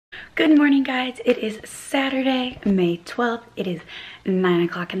Good morning, guys. It is Saturday, May 12th. It is 9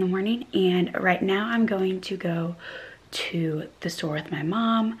 o'clock in the morning, and right now I'm going to go to the store with my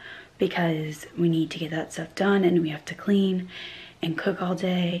mom because we need to get that stuff done and we have to clean and cook all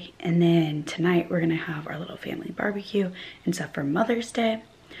day. And then tonight we're gonna have our little family barbecue and stuff for Mother's Day.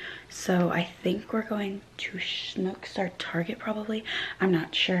 So I think we're going to Schnucks or Target probably. I'm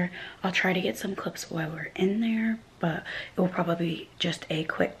not sure. I'll try to get some clips while we're in there, but it will probably be just a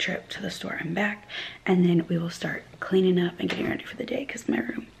quick trip to the store and back. And then we will start cleaning up and getting ready for the day because my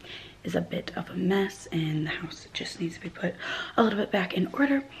room is a bit of a mess and the house just needs to be put a little bit back in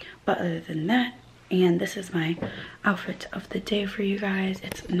order. But other than that, and this is my outfit of the day for you guys.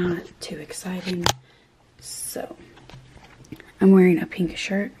 It's not too exciting. So I'm wearing a pink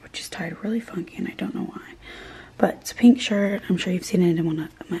shirt, which is tied really funky and I don't know why. But it's a pink shirt. I'm sure you've seen it in one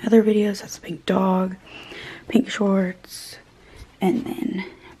of my other videos. That's a pink dog, pink shorts, and then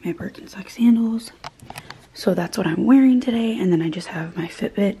my Birkenstock sandals. So that's what I'm wearing today. And then I just have my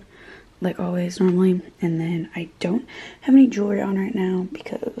Fitbit, like always normally. And then I don't have any jewelry on right now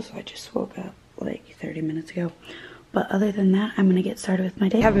because I just woke up like 30 minutes ago. But other than that, I'm gonna get started with my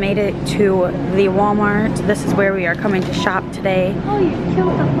day. I've made it to the Walmart. This is where we are coming to shop today. Oh, you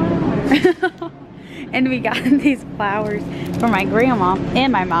killed the flowers. And we got these flowers for my grandma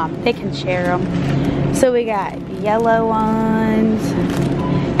and my mom. They can share them. So we got yellow ones,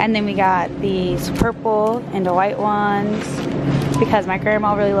 and then we got these purple and the white ones because my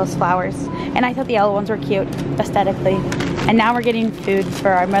grandma really loves flowers. And I thought the yellow ones were cute aesthetically. And now we're getting food for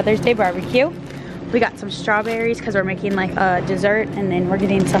our Mother's Day barbecue. We got some strawberries because we're making like a dessert, and then we're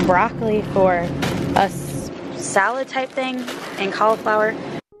getting some broccoli for a salad type thing and cauliflower.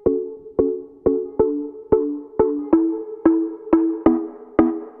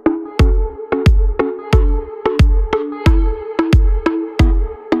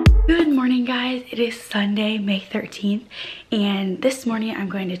 Good morning, guys. It is Sunday, May 13th, and this morning I'm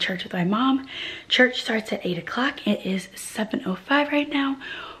going to church with my mom. Church starts at 8 o'clock. It is 7:05 right now.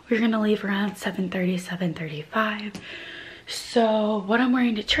 We're gonna leave around 7:30, 7:35. So what I'm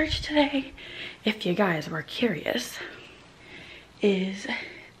wearing to church today, if you guys were curious, is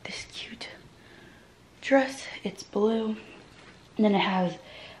this cute dress. It's blue, and then it has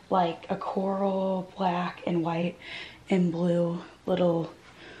like a coral, black and white and blue little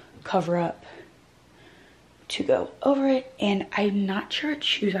cover up to go over it. And I'm not sure what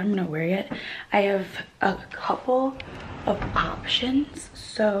shoes I'm gonna wear yet. I have a couple of options.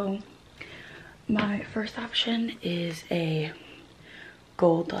 So my first option is a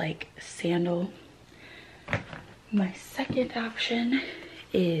gold like sandal. My second option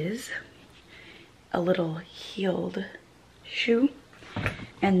is a little heeled shoe.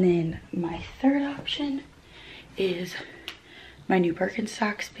 And then my third option is my new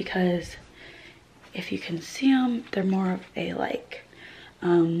Birkenstocks, because if you can see them, they're more of a like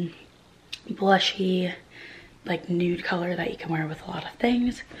blushy, like nude color that you can wear with a lot of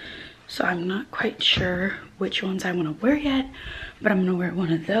things. So I'm not quite sure which ones I want to wear yet, but I'm gonna wear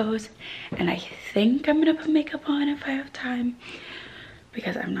one of those. And I think I'm gonna put makeup on if I have time,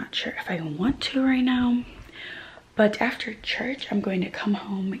 because I'm not sure if I want to right now. But after church, I'm going to come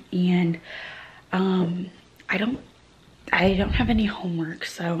home and I don't have any homework,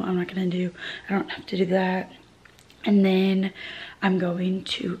 so I don't have to do that. And then I'm going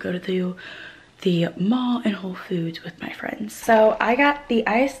to go to the mall and Whole Foods with my friends. So I got the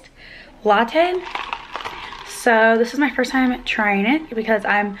iced latte. So this is my first time trying it because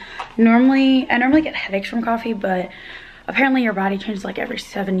I normally get headaches from coffee, but apparently your body changes like every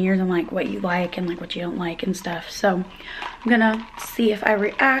 7 years and like what you like and like what you don't like and stuff. So I'm gonna see if I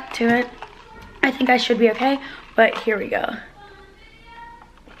react to it. I think I should be okay, but here we go.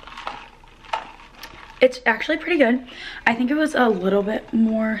 It's actually pretty good. I think it was a little bit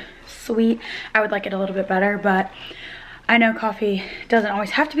more sweet. I would like it a little bit better, but I know coffee doesn't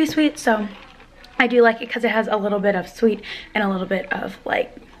always have to be sweet, so I do like it because it has a little bit of sweet and a little bit of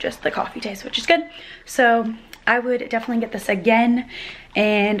like just the coffee taste, which is good. So I would definitely get this again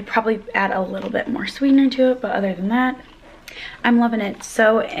and probably add a little bit more sweetener to it, but other than that, I'm loving it.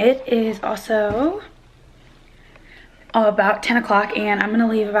 So it is also about 10 o'clock and I'm gonna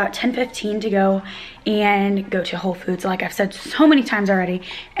leave about 10:15 to go to Whole Foods, like I've said so many times already,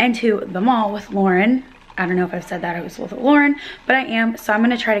 and to the mall with Lauren. I don't know if I've said that I was with Lauren, but I am. So I'm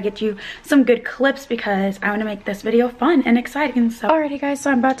gonna try to get you some good clips because I wanna make this video fun and exciting. So alrighty guys,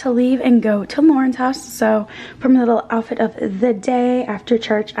 so I'm about to leave and go to Lauren's house. So for my little outfit of the day after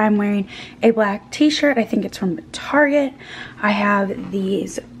church, I'm wearing a black t-shirt. I think it's from Target. I have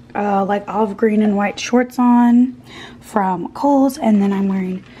these like olive green and white shorts on from Kohl's, and then I'm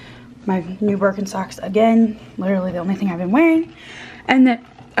wearing my new Birkenstocks again, literally the only thing I've been wearing. And then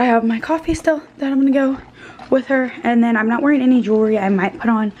I have my coffee still that I'm gonna go with her. And then I'm not wearing any jewelry. I might put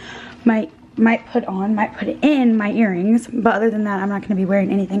in my earrings, but other than that, I'm not gonna be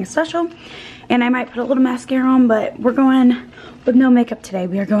wearing anything special. And I might put a little mascara on, but we're going with no makeup today.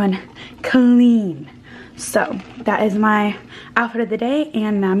 We are going clean. So that is my outfit of the day,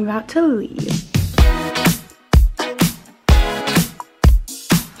 and I'm about to leave.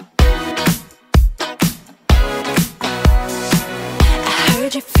 I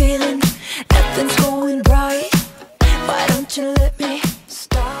heard you feeling nothing's going right. Why don't you let me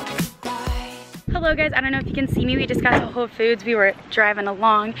stop by? Hello guys, I don't know if you can see me. We just got to Whole Foods. We were driving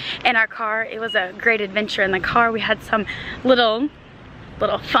along in our car. It was a great adventure in the car. We had some little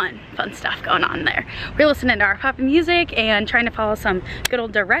fun stuff going on there. We were listening to our pop music and trying to follow some good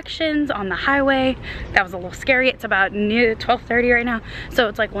old directions on the highway. That was a little scary. It's about 12:30 right now, so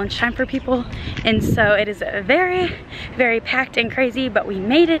it's like lunchtime for people, and so it is very, very packed and crazy, but we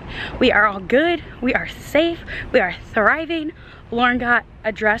made it. We are all good. We are safe. We are thriving. Lauren got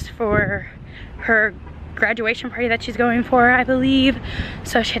a dress for her graduation party that she's going for, I believe,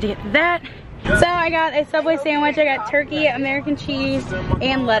 so she had to get that. So I got a Subway sandwich. I got turkey, American cheese,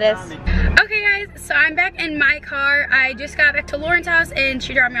 and lettuce. Okay guys, so I'm back in my car. I just got back to Lauren's house and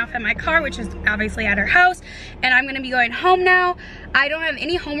she dropped me off at my car, which is obviously at her house, and I'm gonna be going home now. I don't have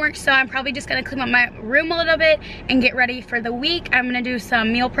any homework, so I'm probably just gonna clean up my room a little bit and get ready for the week. I'm gonna do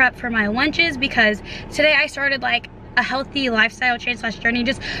some meal prep for my lunches because today I started like a healthy lifestyle change / journey,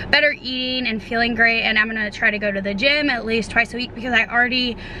 just better eating and feeling great. And I'm gonna try to go to the gym at least twice a week because I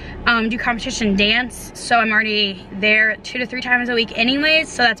already do competition dance, so I'm already there 2 to 3 times a week anyways,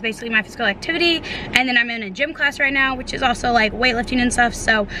 so that's basically my physical activity. And then I'm in a gym class right now, which is also like weightlifting and stuff,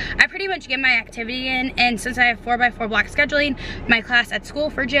 so I pretty much get my activity in. And since I have 4x4 block scheduling, my class at school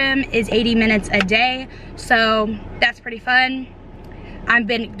for gym is 80 minutes a day, so that's pretty fun. I've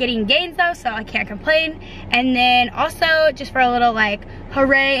been getting gains though, so I can't complain. And then also, just for a little like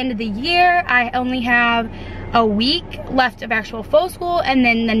hooray end of the year, I only have a week left of actual full school, and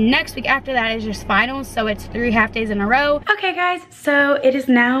then the next week after that is just finals, so it's 3 half days in a row. Okay guys, so it is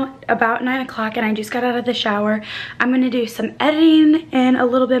now about 9 o'clock and I just got out of the shower. I'm gonna do some editing in a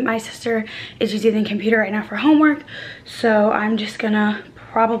little bit. My sister is using the computer right now for homework, so I'm just gonna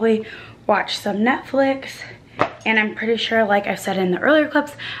probably watch some Netflix. And I'm pretty sure, like I've said in the earlier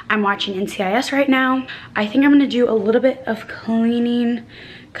clips, I'm watching NCIS right now. I think I'm gonna do a little bit of cleaning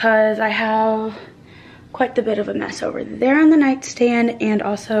because I have quite a bit of a mess over there on the nightstand and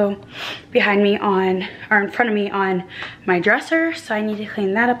also behind me on, or in front of me on my dresser. So I need to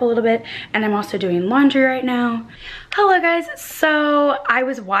clean that up a little bit. And I'm also doing laundry right now. Hello guys, so I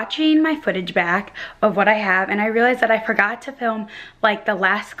was watching my footage back of what I have and I realized that I forgot to film like the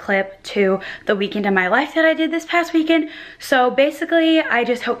last clip to the weekend of my life that I did this past weekend. So basically, I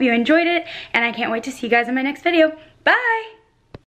just hope you enjoyed it and I can't wait to see you guys in my next video. Bye!